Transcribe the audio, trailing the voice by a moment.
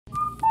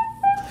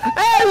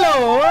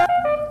Au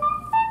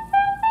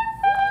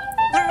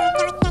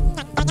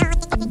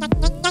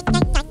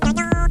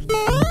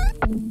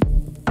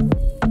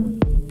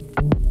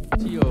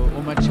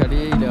match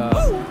aller,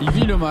 il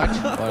vit le match.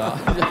 Voilà.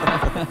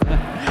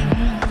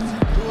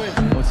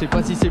 On ne sait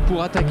pas si c'est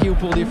pour attaquer ou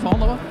pour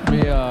défendre,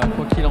 mais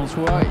quoi qu'il en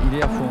soit, il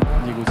est à fond,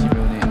 Diego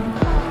Simeone.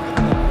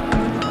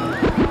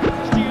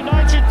 The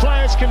United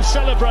players can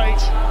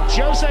celebrate.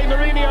 Jose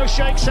Mourinho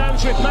shakes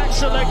hands with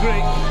Max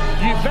Allegri.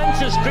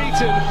 Juventus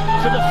beaten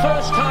for the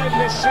first time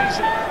this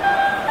season.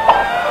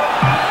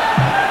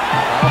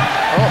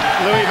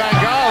 Louis van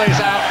Gaal is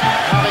out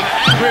having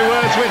angry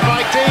words with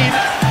Mike Dean.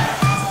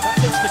 That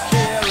looks the key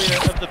area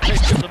of the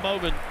pitch at the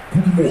moment.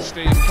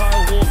 Steve,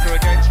 Kyle Walker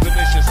against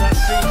Vinicius. That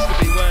seems to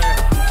be where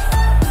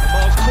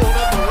Miles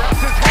corner,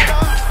 Morata's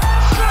header.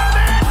 Shot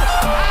in!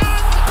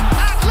 And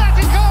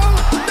Atletico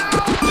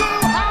now do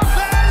have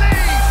their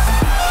lead.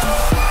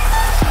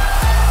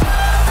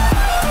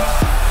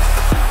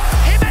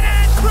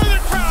 Jimenez through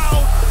the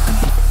crowd.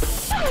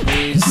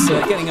 He's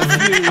getting a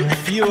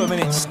fewer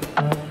minutes.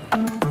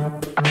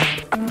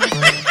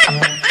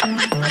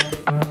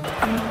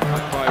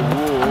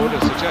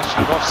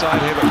 Suggestion of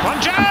offside here, but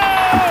Panjo!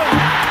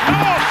 No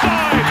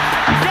offside!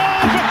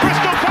 Goal for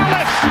Crystal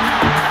Palace!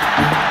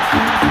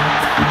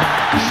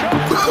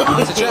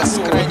 Сейчас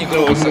крайне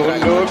грубо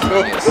сыграли.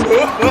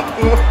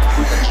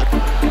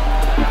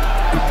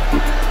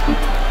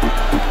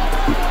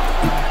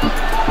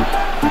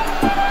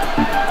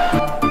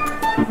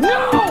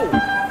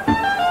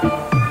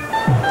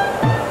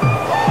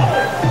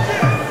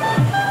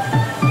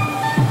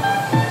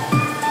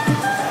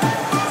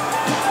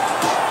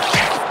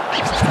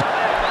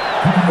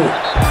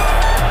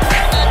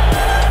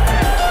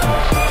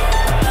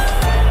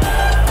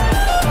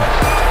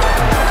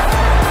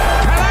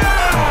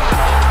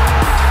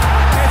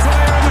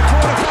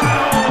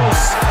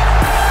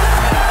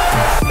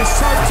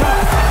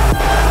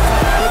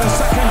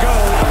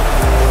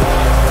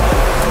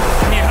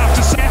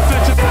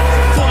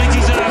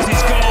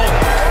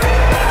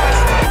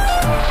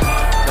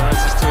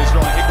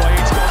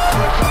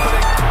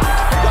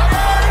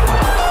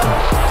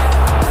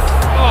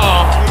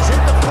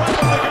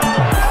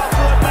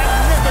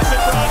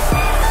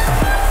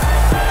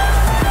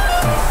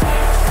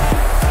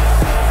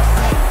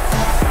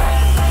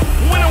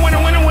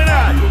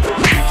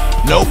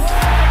 Nope.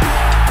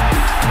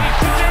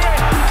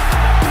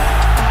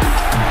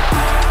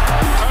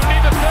 Only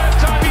the third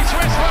time he's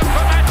wrestled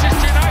for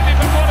Manchester United,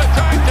 but what a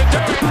time to do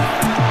it.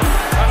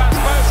 And I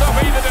suppose there'll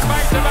be the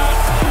debate about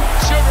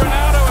should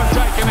Ronaldo have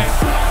taken it.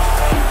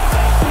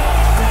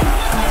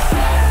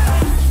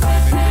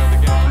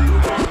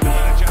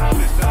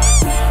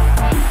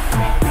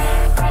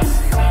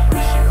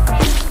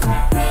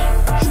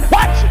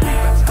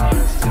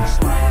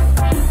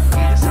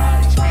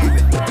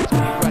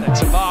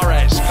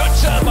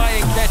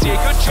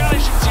 Good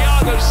challenge from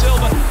Thiago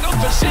Silva. Good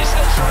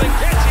persistence from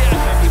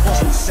Nketiah. He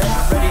wasn't set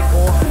and ready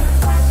for.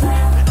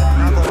 And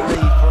another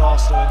lead for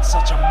Arsenal in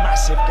such a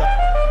massive game.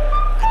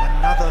 And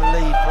another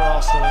lead for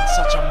Arsenal in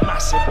such a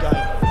massive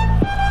game.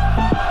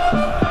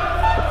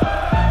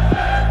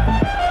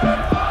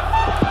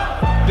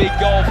 Big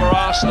goal for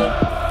Arsenal.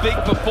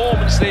 Big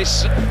performance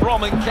this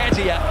from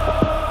Nketiah.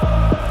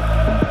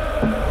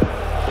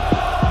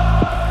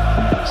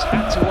 He's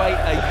had to wait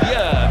a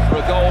year for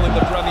a goal in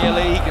the Premier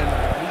League, and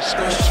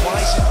scored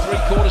twice in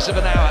 3/4 of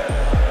an hour.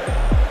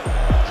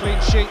 Clean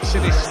sheets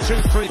in his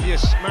two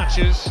previous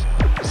matches.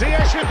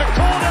 Ziyech with the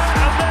corner,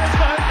 and there's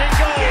the opening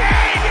goal.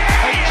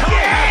 And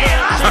Kai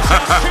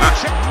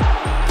Havertz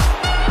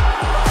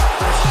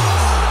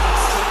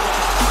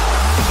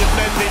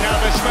defending now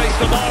there's space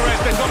to Mahrez.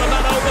 They've got a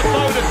man over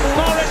Foden.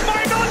 Mahrez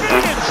might not be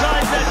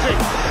inside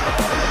netting.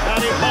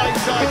 And in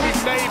hindsight, he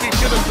maybe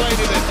should have played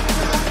in it.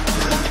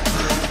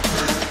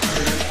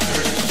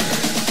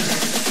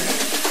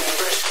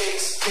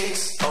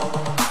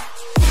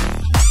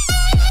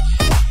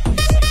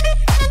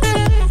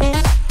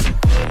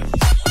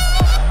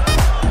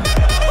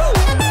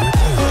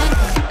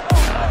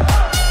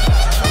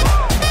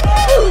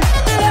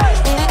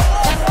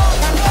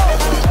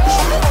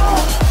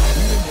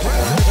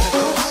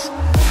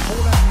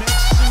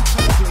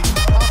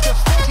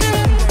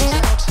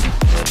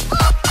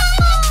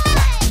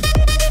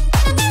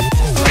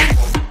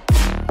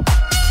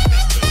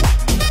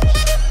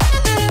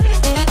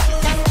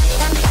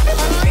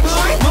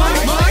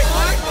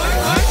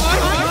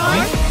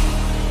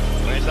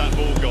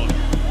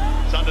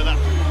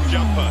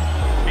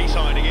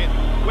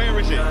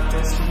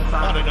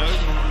 I don't know.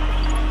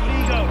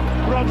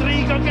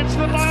 Rodrigo gets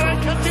the ball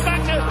and cuts it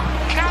back to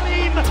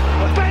Karim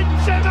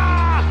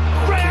Benzema.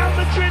 Real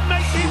Madrid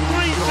make it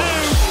 3-2,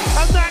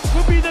 and that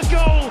could be the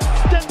goal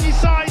that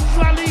decides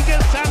La Liga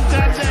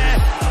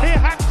Santander. It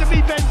had to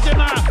be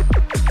Benzema.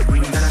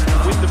 Win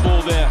the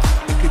ball there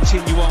and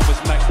continue on was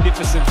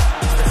magnificent.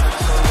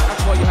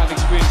 That's why you have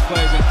experienced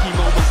players in key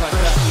moments like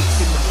that. He's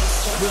been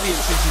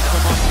brilliant since he's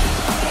come on.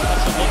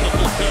 That's a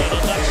wonderful turn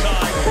on that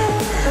side.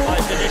 By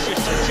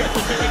Vinicius to check the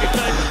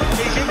defense.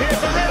 He's in here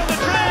for Real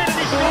Madrid and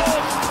he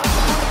scores.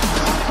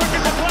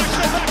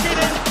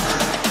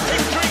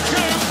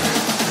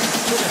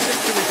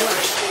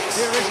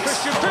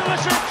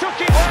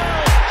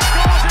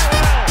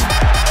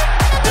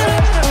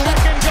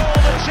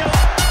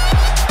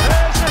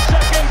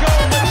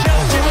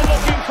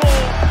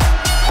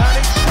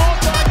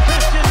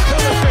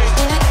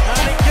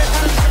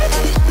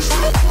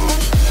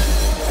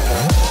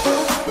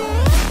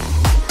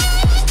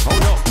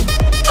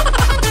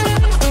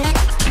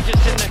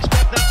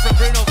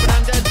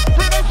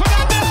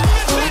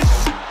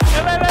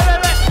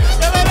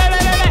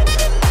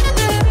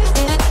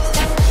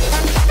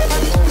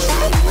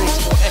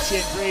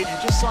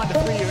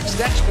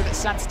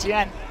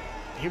 Setien.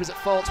 He was at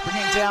fault,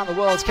 bringing down the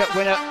World Cup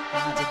winner,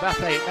 and Mbappe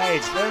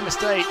made no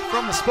mistake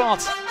from the spot.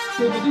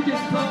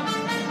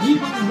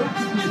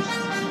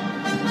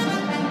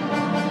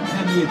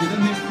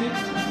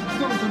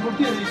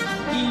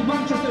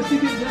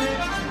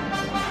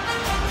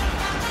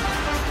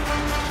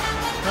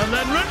 And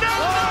then Ronaldo!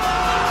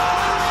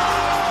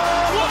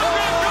 What a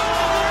goal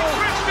from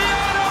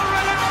Cristiano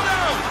Ronaldo!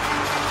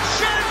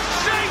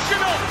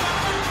 Sensational!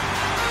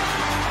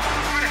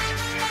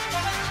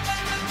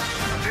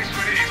 This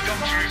minute he's got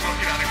to, he's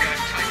looking at it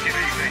going, take it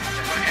easy,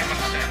 for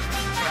heaven's sake,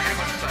 for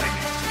heaven's sake.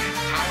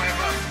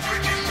 However,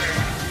 pretty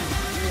soon,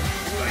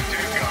 they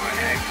do go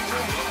ahead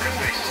and look at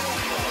this,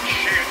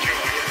 sheer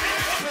joy.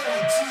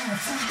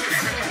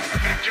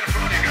 Just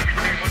running over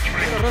too much for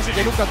him. Rossi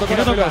que nunca tocó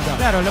la pelota.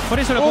 Claro, por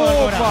eso lo puedo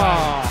cobrar.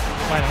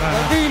 Bueno,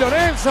 tranquilo,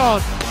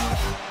 Nelson.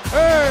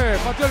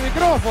 Pateó el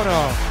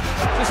micrófono.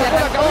 Se sacó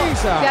la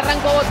camisa. Se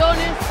arrancó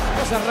botones.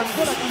 Se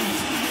arrancó la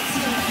camisa.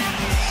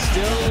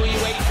 Still we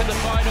wait for the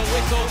final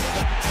whistle.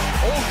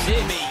 Oh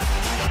dear me.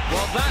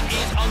 Well, that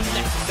is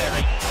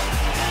unnecessary.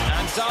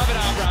 And David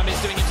Abraham is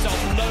doing himself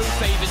no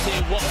favours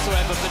here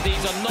whatsoever, but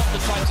these are not the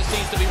types of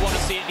scenes that we want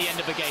to see at the end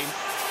of a game.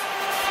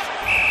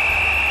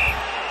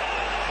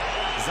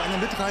 Seine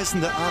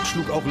mitreißende Art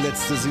schlug auch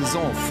letzte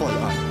Saison voll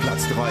an.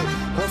 Platz 3.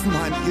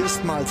 Hoffenheim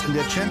erstmals in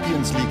der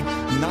Champions League.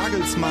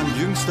 Nagelsmann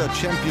jüngster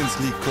Champions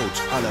League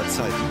Coach aller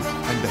Zeiten.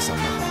 Ein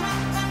Bessermacher.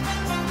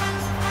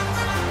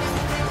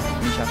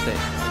 Mich hat der.